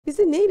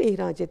Bizi neyle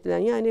ihraç ettiler?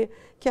 Yani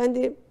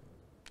kendi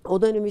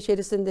o dönem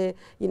içerisinde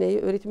yine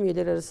öğretim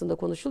üyeleri arasında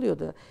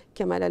konuşuluyordu.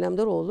 Kemal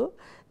Alemdaroğlu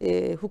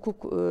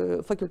hukuk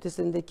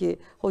fakültesindeki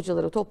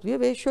hocaları topluyor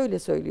ve şöyle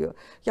söylüyor.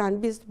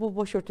 Yani biz bu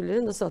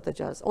başörtüleri nasıl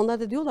atacağız? Onlar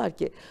da diyorlar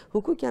ki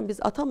hukuken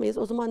biz atamayız,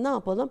 o zaman ne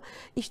yapalım?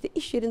 İşte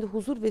iş yerinde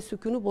huzur ve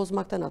sükûnu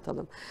bozmaktan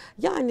atalım.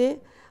 Yani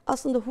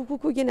aslında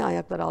hukuku yine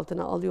ayaklar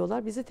altına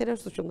alıyorlar. Bizi terör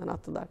suçundan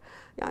attılar.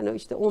 Yani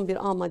işte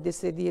 11A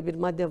maddesi diye bir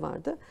madde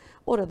vardı.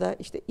 Orada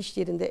işte iş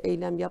yerinde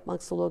eylem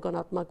yapmak, slogan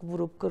atmak,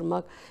 vurup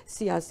kırmak,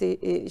 siyasi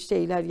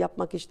şeyler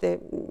yapmak, işte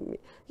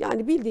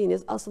yani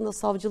bildiğiniz aslında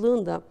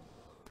savcılığın da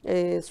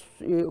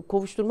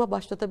kovuşturma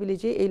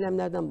başlatabileceği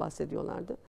eylemlerden bahsediyorlardı.